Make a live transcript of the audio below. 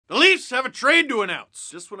The Leafs have a trade to announce.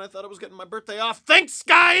 Just when I thought I was getting my birthday off. Thanks,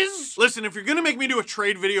 guys! Listen, if you're gonna make me do a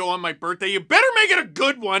trade video on my birthday, you better make it a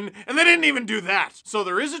good one, and they didn't even do that. So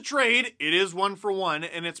there is a trade, it is 1-for-1,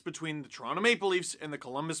 and it's between the Toronto Maple Leafs and the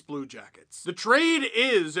Columbus Blue Jackets. The trade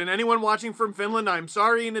is, and anyone watching from Finland, I'm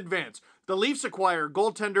sorry in advance, the Leafs acquire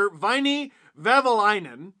goaltender Vaini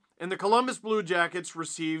Vehviläinen, and the Columbus Blue Jackets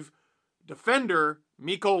receive defender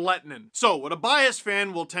Mikko Lehtonen. So what a biased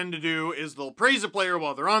fan will tend to do is they'll praise a player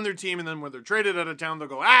while they're on their team, and then when they're traded out of town, they'll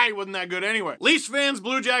go, he wasn't that good anyway. Leafs fans,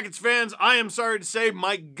 Blue Jackets fans, I am sorry to say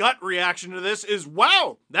my gut reaction to this is,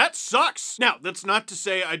 wow, that sucks. Now, that's not to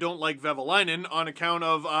say I don't like Vehviläinen on account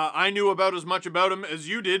of I knew about as much about him as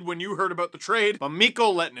you did when you heard about the trade, but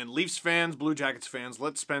Mikko Lehtonen, Leafs fans, Blue Jackets fans,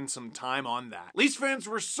 let's spend some time on that. Leafs fans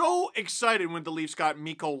were so excited when the Leafs got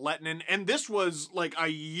Mikko Lehtonen, and this was like a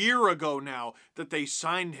year ago now that they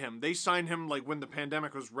signed him. They signed him like when the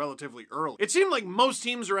pandemic was relatively early. It seemed like most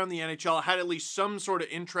teams around the NHL had at least some sort of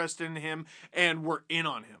interest in him and were in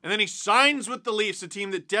on him. And then he signs with the Leafs, a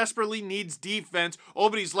team that desperately needs defense. Oh,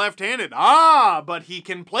 but he's left-handed. But he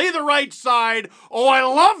can play the right side. Oh, I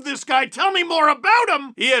love this guy. Tell me more about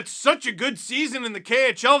him. He had such a good season in the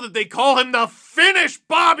KHL that they call him the Finnish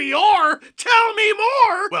Bobby Orr. Tell me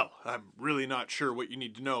more. Well, I'm really not sure what you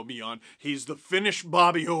need to know beyond he's the Finnish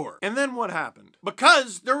Bobby Orr. And then what happened?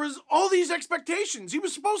 Because there was all these expectations. He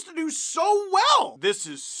was supposed to do so well. This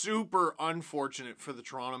is super unfortunate for the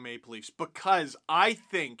Toronto Maple Leafs because I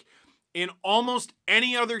think in almost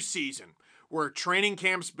any other season where training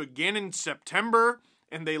camps begin in September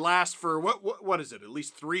and they last for, what is it, at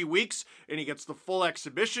least 3 weeks, and he gets the full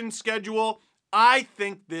exhibition schedule, I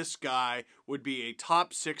think this guy would be a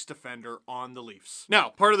top 6 defender on the Leafs. Now,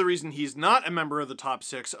 part of the reason he's not a member of the top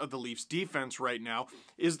 6 of the Leafs defense right now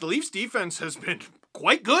is the Leafs defense has been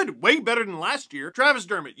quite good, way better than last year. Travis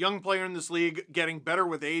Dermott, young player in this league, getting better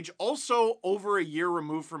with age, also over a year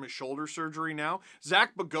removed from his shoulder surgery now.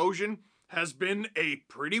 Zach Bogosian has been a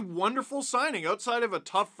pretty wonderful signing. Outside of a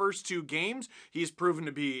tough first 2 games, he's proven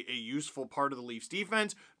to be a useful part of the Leafs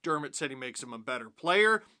defense. Dermott said he makes him a better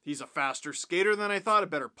player. He's a faster skater than I thought, a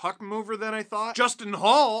better puck mover than I thought. Justin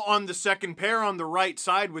Hall on the second pair on the right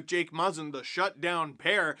side with Jake Muzzin, the shutdown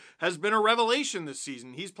pair, has been a revelation this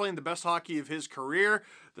season. He's playing the best hockey of his career.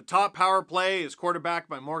 The top power play is quarterbacked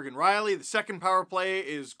by Morgan Riley. The second power play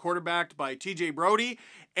is quarterbacked by TJ Brody.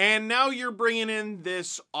 And now you're bringing in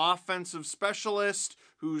this offensive specialist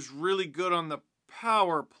who's really good on the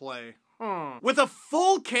power play. With a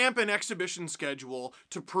full camp and exhibition schedule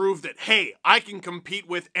to prove that, hey, I can compete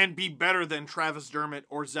with and be better than Travis Dermott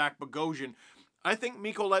or Zach Bogosian, I think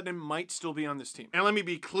Mikko Lehtonen might still be on this team. And let me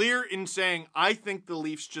be clear in saying I think the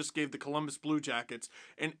Leafs just gave the Columbus Blue Jackets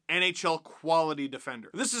an NHL quality defender.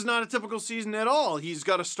 This is not a typical season at all. He's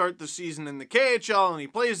got to start the season in the KHL and he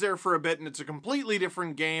plays there for a bit and it's a completely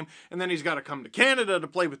different game. And then he's got to come to Canada to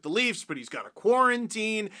play with the Leafs, but he's got to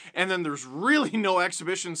quarantine. And then there's really no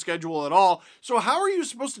exhibition schedule at all. So how are you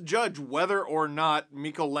supposed to judge whether or not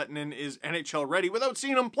Mikko Lehtonen is NHL ready without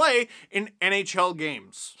seeing him play in NHL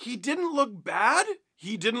games? He didn't look bad.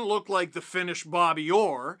 He didn't look like the Finnish Bobby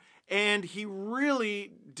Orr, and he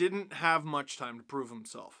really didn't have much time to prove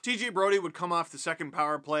himself. TJ Brody would come off the second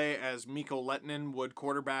power play as Mikko Lehtonen would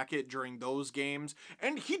quarterback it during those games,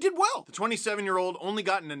 and he did well. The 27-year-old only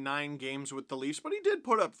got into 9 games with the Leafs, but he did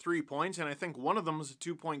put up 3 points, and I think one of them was a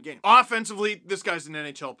 2-point game. Offensively, this guy's an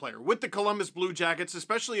NHL player. With the Columbus Blue Jackets,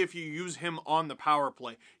 especially if you use him on the power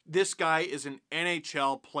play, this guy is an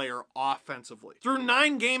NHL player offensively. Through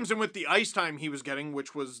 9 games and with the ice time he was getting,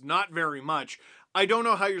 which was not very much, I don't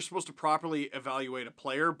know how you're supposed to properly evaluate a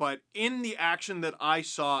player, but in the action that I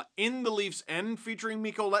saw in the Leafs end featuring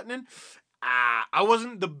Mikko Lehtonen, I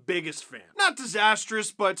wasn't the biggest fan. Not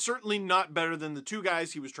disastrous, but certainly not better than the 2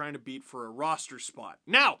 guys he was trying to beat for a roster spot.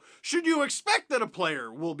 Now, should you expect that a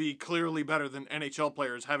player will be clearly better than NHL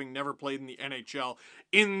players having never played in the NHL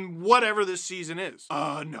in whatever this season is?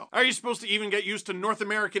 No. Are you supposed to even get used to North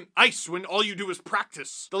American ice when all you do is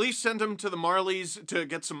practice? The Leafs sent him to the Marlies to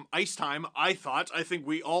get some ice time, I think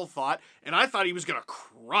we all thought, and I thought he was gonna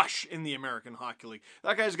crush in the American Hockey League.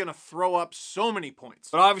 That guy's gonna throw up so many points.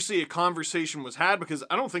 But obviously a conversation was had because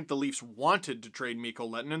I don't think the Leafs wanted to trade Mikko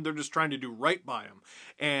Lehtonen. They're just trying to do right by him.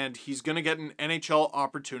 And he's going to get an NHL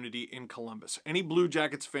opportunity in Columbus. Any Blue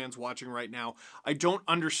Jackets fans watching right now, I don't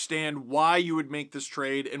understand why you would make this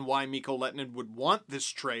trade and why Mikko Lehtonen would want this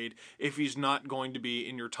trade if he's not going to be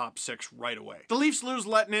in your top 6 right away. The Leafs lose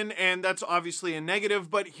Lehtonen, and that's obviously a negative,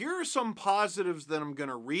 but here are some positives that I'm going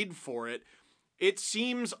to read for it. It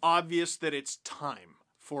seems obvious that it's time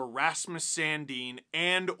for Rasmus Sandin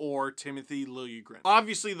and or Timothy Liljegren.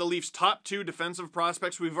 Obviously, the Leafs' top 2 defensive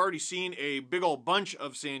prospects, we've already seen a big old bunch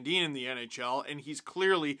of Sandin in the NHL, and he's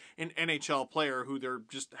clearly an NHL player who they're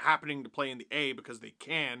just happening to play in the A because they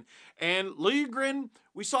can. And Liljegren,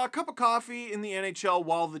 we saw a cup of coffee in the NHL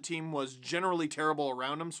while the team was generally terrible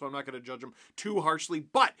around him, so I'm not going to judge him too harshly,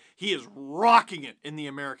 but he is rocking it in the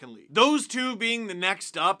American League. Those two being the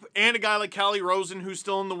next up, and a guy like Calle Rosen who's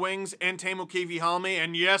still in the wings, and Teemu Kivihalme,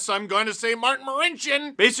 and yes, I'm going to say Martin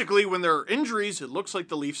Marincin. Basically, when there are injuries, it looks like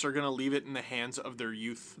the Leafs are going to leave it in the hands of their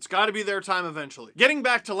youth. It's got to be their time eventually. Getting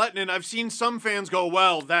back to Lehtonen, I've seen some fans go,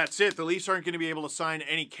 well, that's it. The Leafs aren't going to be able to sign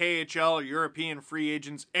any KHL or European free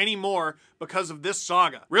agents anymore because of this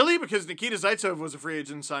saga. Really? Because Nikita Zaitsev was a free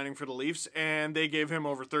agent signing for the Leafs, and they gave him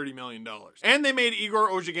over $30 million. And they made Igor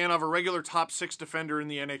Ozhiganov a regular top 6 defender in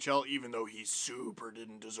the NHL, even though he super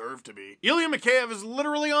didn't deserve to be. Ilya Mikheyev is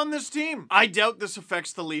literally on this team. I doubt this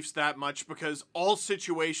affects the Leafs that much because all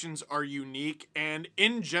situations are unique, and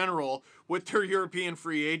in general, with their European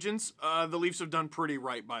free agents, the Leafs have done pretty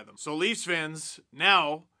right by them. So Leafs fans,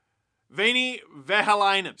 now, Veini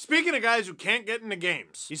Vehalainen. Speaking of guys who can't get into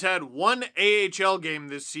games, he's had 1 AHL game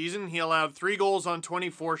this season. He allowed 3 goals on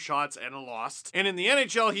 24 shots and lost. And in the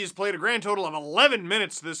NHL, he's played a grand total of 11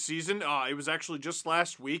 minutes this season. It was actually just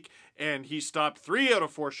last week, and he stopped 3 out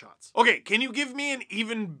of 4 shots. Okay, can you give me an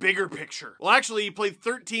even bigger picture? Well, actually, he played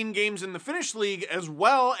 13 games in the Finnish league as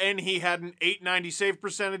well, and he had an .890 save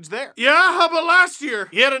percentage there. Yeah, how about last year?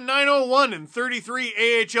 He had a .901 in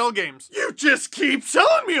 33 AHL games. You just keep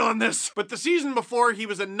selling me on this! But the season before, he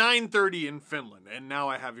was a .930 in Finland, and now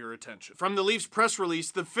I have your attention. From the Leafs press release,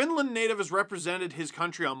 the Finland native has represented his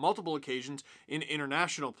country on multiple occasions in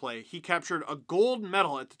international play. He captured a gold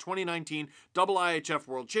medal at the 2019 IIHF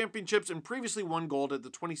World Championships and previously won gold at the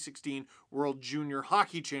 2016 World Junior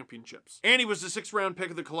Hockey Championships. And he was the 6th round pick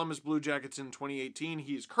of the Columbus Blue Jackets in 2018.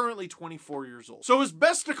 He is currently 24 years old. So his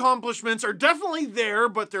best accomplishments are definitely there,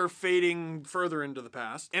 but they're fading further into the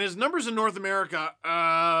past. And his numbers in North America,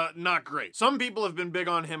 not great. Some people have been big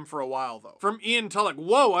on him for a while, though. From Ian Tulloch,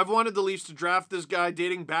 whoa, I've wanted the Leafs to draft this guy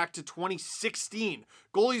dating back to 2016.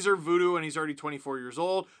 Goalies are voodoo, and he's already 24 years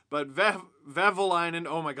old, but Vehalainen,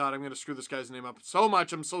 oh my god, I'm going to screw this guy's name up so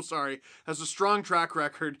much, I'm so sorry, has a strong track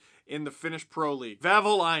record in the Finnish Pro League.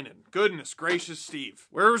 Vehalainen. Goodness gracious, Steve.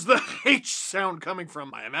 Where's the H sound coming from?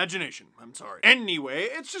 My imagination. I'm sorry. Anyway,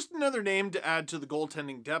 it's just another name to add to the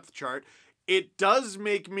goaltending depth chart. It does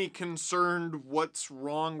make me concerned what's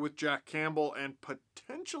wrong with Jack Campbell and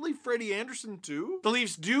potentially Freddie Anderson too. The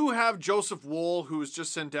Leafs do have Joseph Woll, who was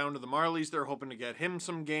just sent down to the Marlies. They're hoping to get him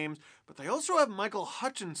some games, but they also have Michael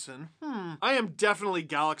Hutchinson. I am definitely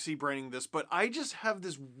galaxy braining this, but I just have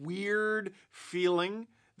this weird feeling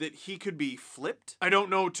that he could be flipped. I don't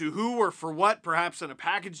know to who or for what, perhaps in a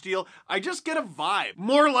package deal. I just get a vibe.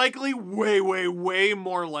 More likely, way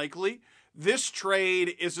more likely, this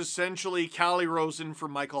trade is essentially Calle Rosen for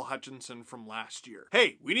Michael Hutchinson from last year.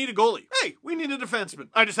 Hey, we need a goalie. Hey, we need a defenseman.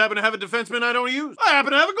 I just happen to have a defenseman I don't use. I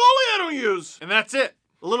happen to have a goalie I don't use. And that's it.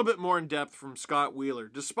 A little bit more in depth from Scott Wheeler.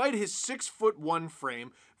 Despite his 6'1"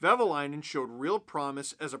 frame, Vehalainen showed real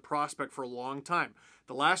promise as a prospect for a long time.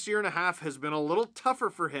 The last year and a half has been a little tougher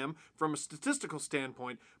for him from a statistical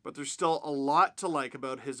standpoint, but there's still a lot to like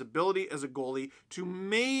about his ability as a goalie to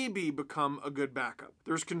maybe become a good backup.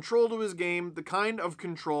 There's control to his game, the kind of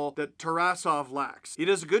control that Tarasov lacks. He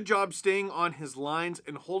does a good job staying on his lines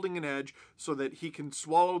and holding an edge so that he can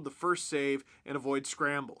swallow the first save and avoid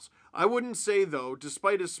scrambles. I wouldn't say, though,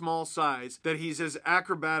 despite his small size, that he's as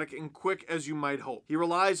acrobatic and quick as you might hope. He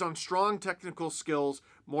relies on strong technical skills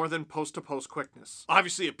more than post-to-post quickness.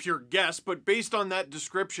 Obviously a pure guess, but based on that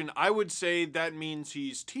description, I would say that means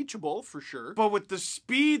he's teachable, for sure. But with the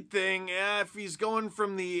speed thing, if he's going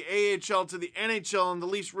from the AHL to the NHL and the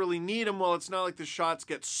Leafs really need him, well, it's not like the shots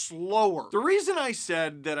get slower. The reason I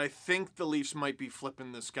said that I think the Leafs might be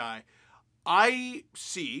flipping this guy, I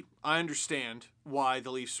understand why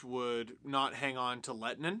the Leafs would not hang on to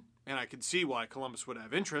Lehtonen, and I could see why Columbus would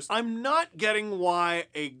have interest. I'm not getting why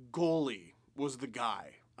a goalie was the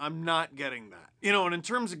guy. I'm not getting that. You know, and in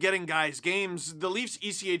terms of getting guys games, the Leafs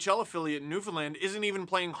ECHL affiliate in Newfoundland isn't even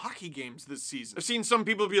playing hockey games this season. I've seen some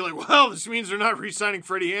people be like, well, this means they're not re-signing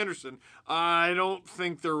Freddie Anderson. I don't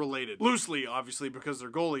think they're related. Loosely, obviously, because they're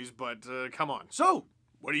goalies, but come on. So,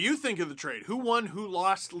 what do you think of the trade? Who won, who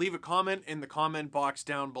lost? Leave a comment in the comment box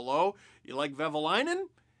down below. You like Vehalainen?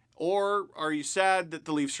 Or are you sad that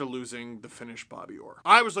the Leafs are losing the Finnish Bobby Orr?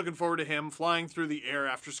 I was looking forward to him flying through the air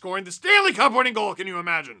after scoring the Stanley Cup winning goal, can you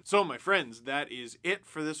imagine? So my friends, that is it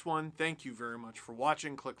for this one. Thank you very much for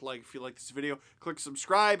watching. Click like if you like this video. Click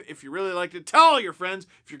subscribe if you really liked it. Tell all your friends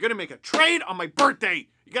if you're gonna make a trade on my birthday,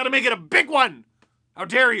 you gotta make it a big one. How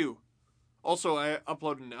dare you? Also, I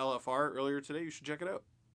uploaded an LFR earlier today. You should check it out.